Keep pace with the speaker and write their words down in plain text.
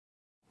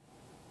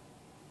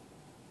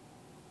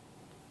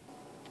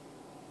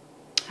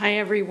Hi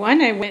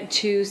everyone, I went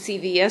to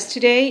CVS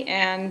today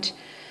and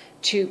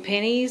to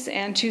Penny's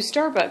and to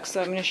Starbucks, so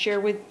I'm going to share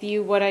with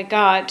you what I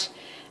got.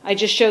 I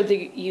just showed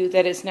you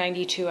that it's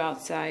 92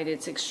 outside.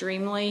 It's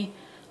extremely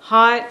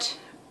hot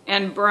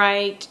and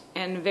bright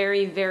and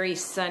very, very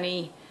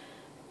sunny,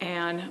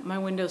 and my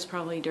window's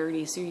probably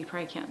dirty, so you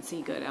probably can't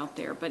see good out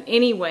there. But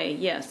anyway,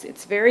 yes,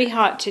 it's very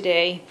hot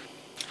today,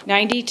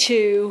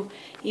 92,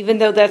 even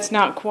though that's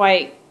not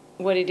quite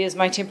what it is.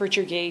 My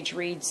temperature gauge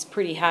reads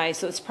pretty high,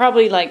 so it's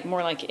probably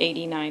more like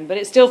 89, but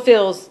it still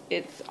feels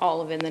it's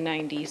all in the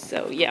 90s,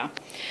 so yeah.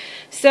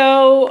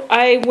 So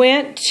I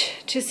went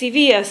to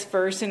CVS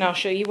first, and I'll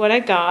show you what I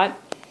got.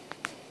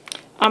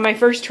 On my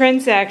first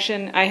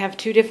transaction, I have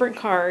two different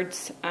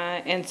cards,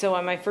 and so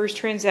on my first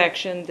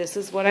transaction, this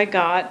is what I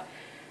got.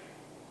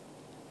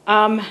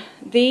 Well,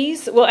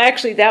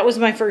 actually, that was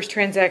my first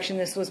transaction.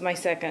 This was my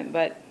second,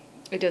 but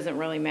it doesn't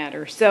really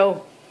matter.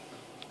 So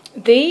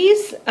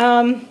these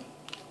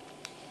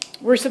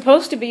were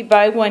supposed to be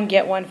buy one,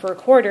 get one for a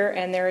quarter,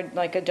 and they're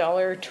like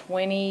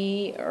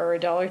 $1.20 or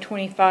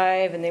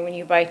 $1.25, and then when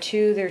you buy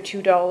two, they're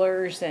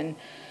 $2, and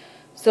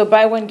so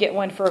buy one, get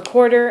one for a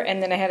quarter,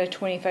 and then I had a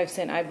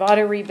 25-cent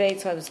Ibotta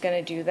rebate, so I was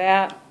going to do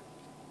that.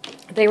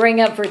 They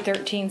rang up for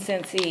 13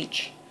 cents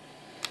each.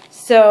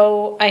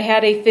 So I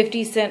had a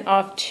 50-cent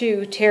off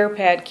 2 tear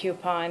pad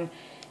coupon.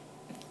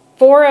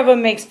 4 of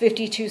them makes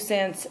 52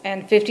 cents,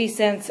 and 50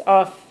 cents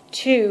off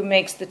 2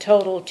 makes the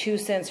total 2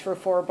 cents for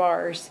 4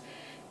 bars.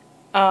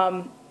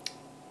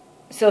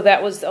 So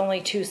that was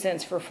only 2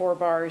 cents for 4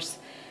 bars.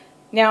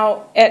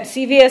 Now at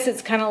CVS,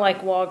 it's kind of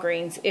like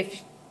Walgreens.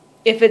 If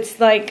it's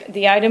like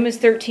the item is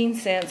 13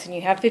 cents and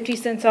you have 50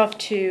 cents off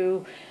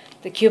 2,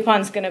 the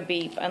coupon's going to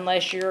beep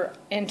unless your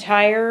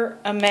entire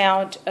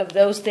amount of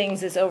those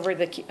things is over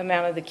the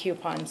amount of the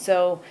coupon.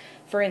 So,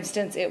 for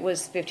instance, it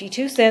was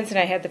 52 cents and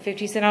I had the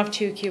 50 cent off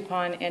 2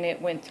 coupon, and it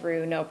went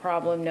through, no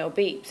problem, no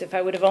beeps. If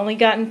I would have only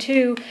gotten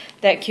 2,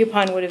 that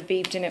coupon would have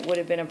beeped and it would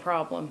have been a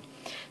problem.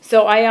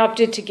 So I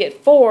opted to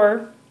get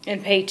 4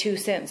 and pay 2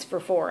 cents for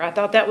 4. I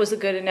thought that was a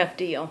good enough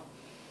deal.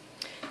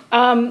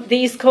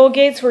 These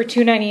Colgates were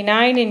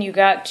 $2.99 and you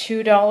got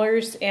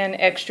 $2 in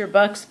extra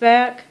bucks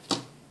back.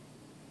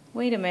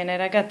 Wait a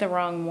minute, I got the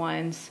wrong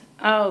ones.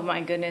 Oh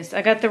my goodness,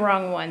 I got the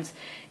wrong ones.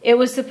 It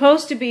was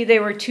supposed to be they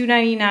were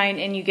 $2.99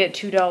 and you get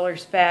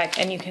 $2 back,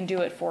 and you can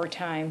do it 4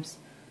 times.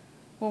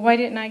 Well, why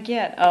didn't I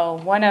get? Oh,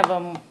 one of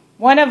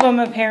them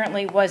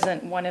apparently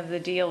wasn't one of the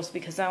deals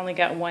because I only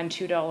got one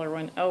 $2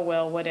 one. Oh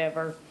well,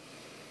 whatever.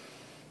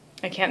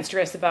 I can't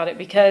stress about it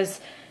because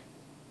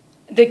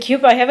the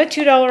I have a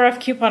 $2 off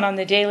coupon on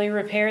the daily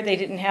repair. They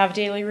didn't have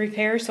daily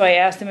repair, so I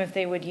asked them if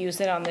they would use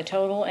it on the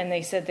total, and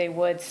they said they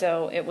would,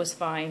 so it was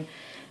fine.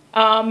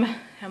 How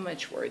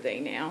much were they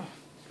now?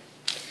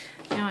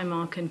 Now I'm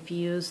all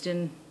confused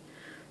and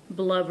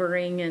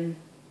blubbering, and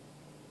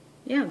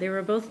yeah, they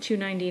were both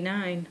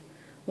 $2.99.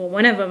 Well,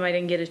 one of them I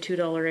didn't get a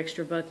 $2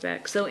 extra buck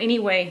back. So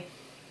anyway,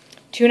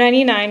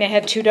 $2.99. I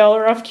had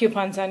 $2 off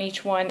coupons on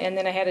each one, and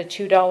then I had a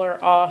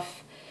 $2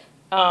 off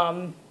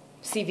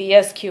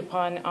CVS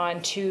coupon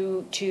on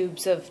 2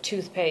 tubes of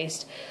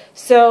toothpaste.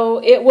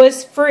 So it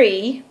was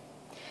free.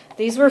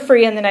 These were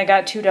free, and then I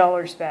got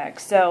 $2 back.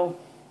 So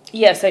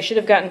yes, I should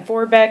have gotten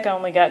 4 back. I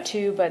only got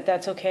 2, but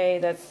that's okay.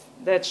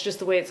 That's just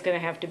the way it's going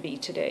to have to be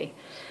today.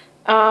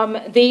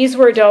 These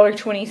were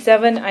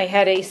 $1.27. I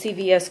had a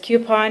CVS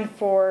coupon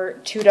for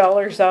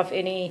 $2 off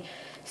any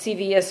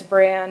CVS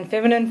brand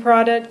feminine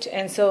product,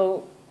 and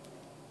so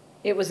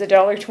it was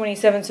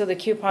 $1.27, so the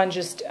coupon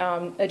just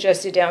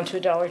adjusted down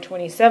to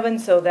 $1.27,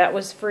 so that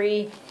was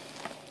free.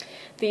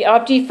 The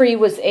Opti-Free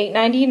was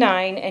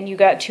 $8.99, and you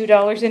got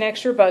 $2 in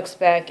extra bucks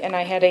back, and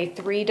I had a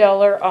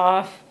 $3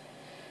 off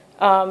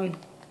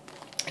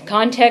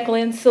contact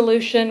lens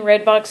solution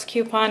red box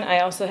coupon.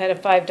 I also had a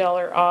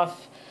 $5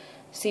 off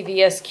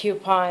CVS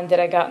coupon that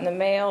I got in the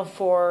mail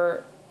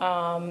for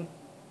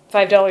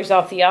 $5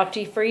 off the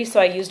Opti-Free,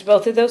 so I used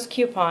both of those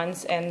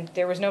coupons, and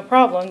there was no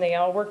problem. They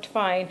all worked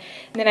fine.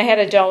 And then I had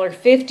a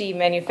 $1.50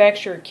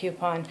 manufacturer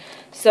coupon,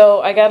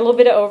 so I got a little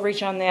bit of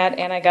overreach on that,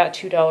 and I got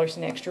 $2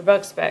 in extra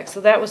bucks back, so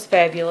that was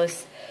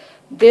fabulous.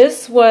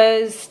 This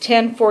was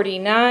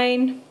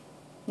 $12.49.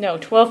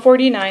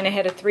 I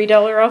had a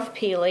 $3 off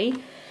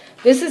Peely.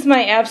 This is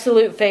my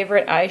absolute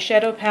favorite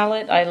eyeshadow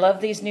palette. I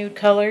love these nude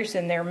colors,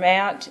 and they're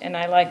matte, and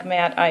I like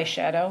matte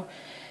eyeshadow.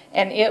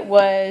 And it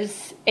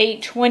was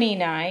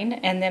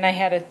 $8.29, and then I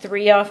had a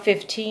 3 off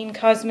 15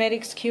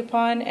 cosmetics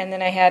coupon, and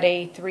then I had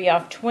a 3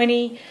 off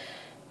 20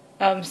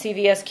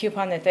 CVS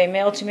coupon that they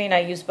mailed to me, and I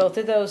used both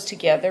of those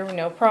together,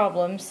 no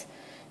problems.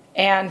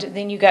 And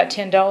then you got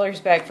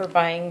 $10 back for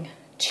buying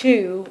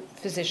 2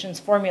 Physicians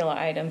Formula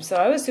items. So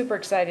I was super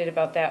excited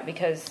about that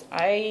because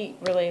I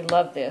really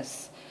love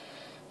this.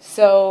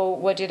 So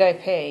what did I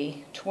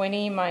pay?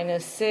 20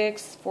 minus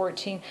 6,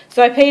 14.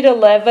 So I paid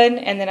 11,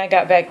 and then I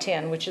got back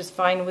 10, which is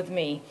fine with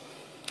me.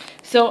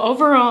 So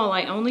overall,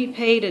 I only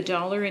paid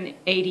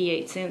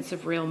 $1.88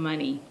 of real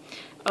money.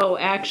 Oh,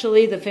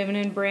 actually, the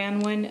feminine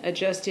brand one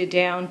adjusted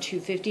down to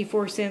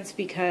 54 cents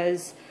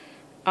because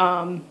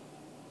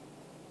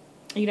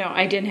you know,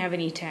 I didn't have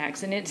any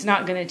tax, and it's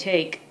not going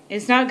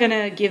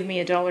to give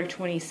me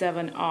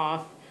 $1.27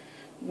 off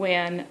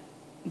when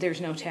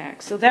there's no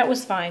tax. So that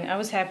was fine. I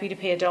was happy to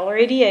pay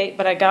 $1.88,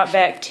 but I got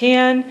back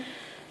 10.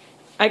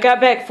 I got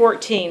back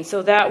 14,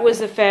 so that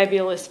was a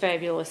fabulous,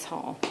 fabulous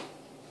haul.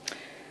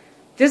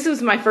 This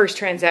was my first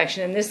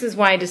transaction, and this is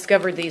why I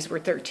discovered these were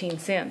 13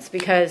 cents,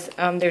 because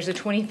there's a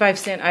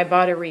 25-cent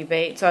Ibotta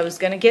rebate. So I was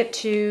going to get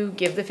 2,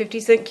 give the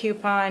 50-cent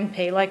coupon,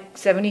 pay like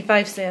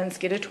 75 cents,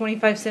 get a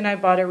 25-cent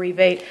Ibotta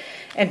rebate,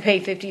 and pay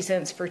 50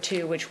 cents for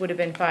 2, which would have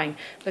been fine.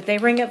 But they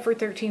rang up for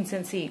 13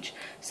 cents each.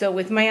 So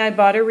with my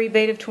Ibotta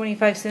rebate of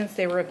 25 cents,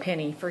 they were a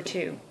penny for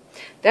 2.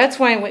 That's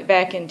why I went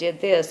back and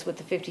did this with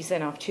the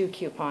 50-cent off 2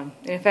 coupon.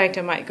 And in fact,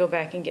 I might go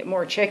back and get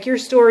more. Check your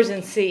stores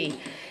and see.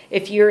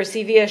 If you're a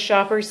CVS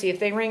shopper, see if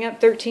they ring up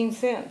 13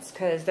 cents,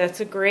 because that's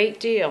a great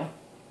deal.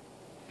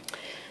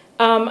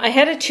 I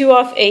had a 2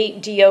 off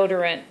 8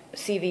 deodorant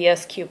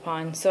CVS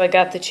coupon. So I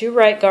got the 2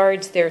 Right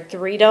Guards. They're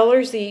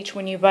 $3 each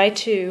when you buy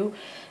 2.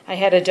 I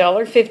had a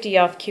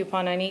 $1.50 off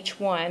coupon on each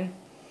one.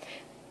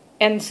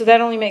 And so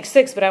that only makes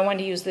 6, but I wanted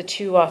to use the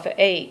 2 off of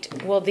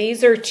 8. Well,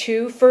 these are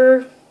 2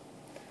 for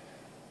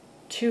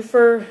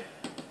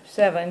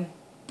 7,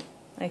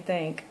 I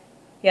think.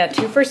 Yeah,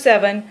 2 for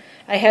 7.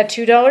 I had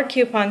 $2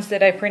 coupons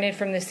that I printed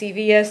from the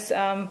CVS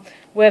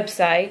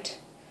website.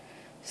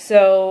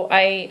 So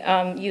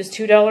I used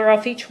 $2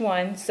 off each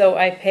one. So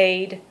I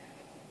paid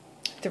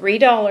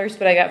 $3,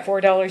 but I got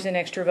 $4 in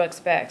extra bucks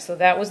back. So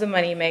that was a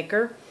money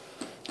maker.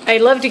 I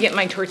love to get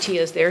my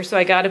tortillas there, so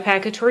I got a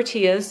pack of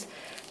tortillas.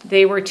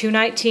 They were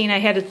 $2.19. I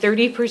had a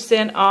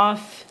 30%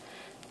 off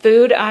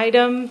food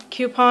item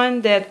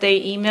coupon that they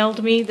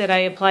emailed me that I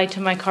applied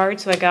to my card,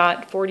 so I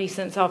got 40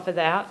 cents off of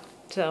that.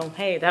 So,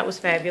 hey, that was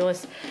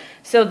fabulous.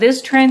 So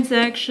this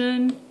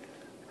transaction,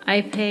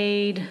 I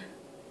paid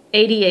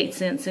 88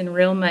 cents in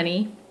real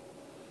money,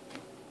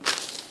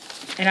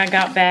 and I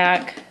got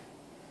back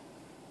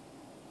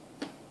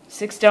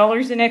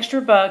 $6 in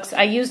extra bucks.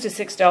 I used a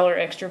 $6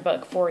 extra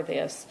buck for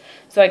this.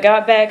 So I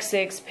got back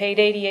 6, paid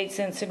 88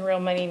 cents in real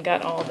money, and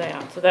got all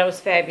that. So that was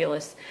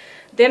fabulous.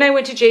 Then I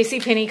went to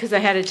JCPenney because I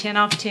had a 10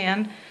 off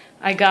 10.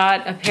 I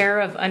got a pair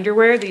of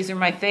underwear. These are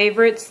my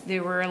favorites. They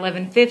were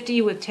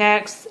 $11.50 with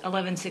tax,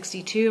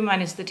 $11.62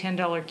 minus the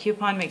 $10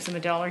 coupon makes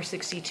them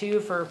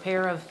 $1.62 for a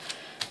pair of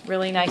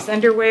really nice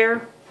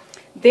underwear.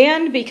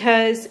 Then,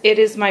 because it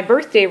is my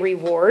birthday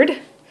reward,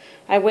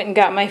 I went and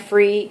got my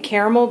free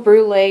caramel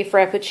brulee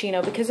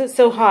frappuccino because it's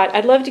so hot.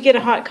 I'd love to get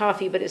a hot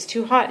coffee, but it's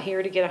too hot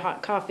here to get a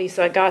hot coffee,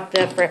 so I got the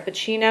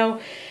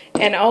frappuccino.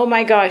 And oh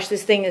my gosh,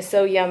 this thing is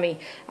so yummy.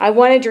 I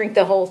want to drink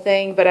the whole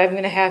thing, but I'm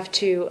going to have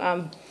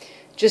to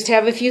just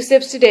have a few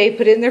sips today,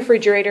 put it in the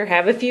refrigerator,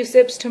 have a few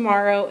sips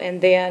tomorrow,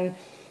 and then,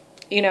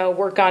 you know,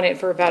 work on it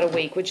for about a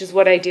week, which is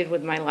what I did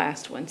with my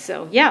last one.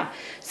 So, yeah.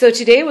 So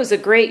today was a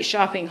great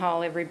shopping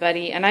haul,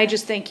 everybody, and I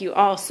just thank you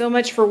all so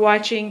much for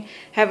watching.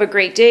 Have a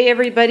great day,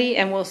 everybody,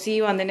 and we'll see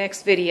you on the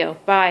next video.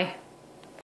 Bye.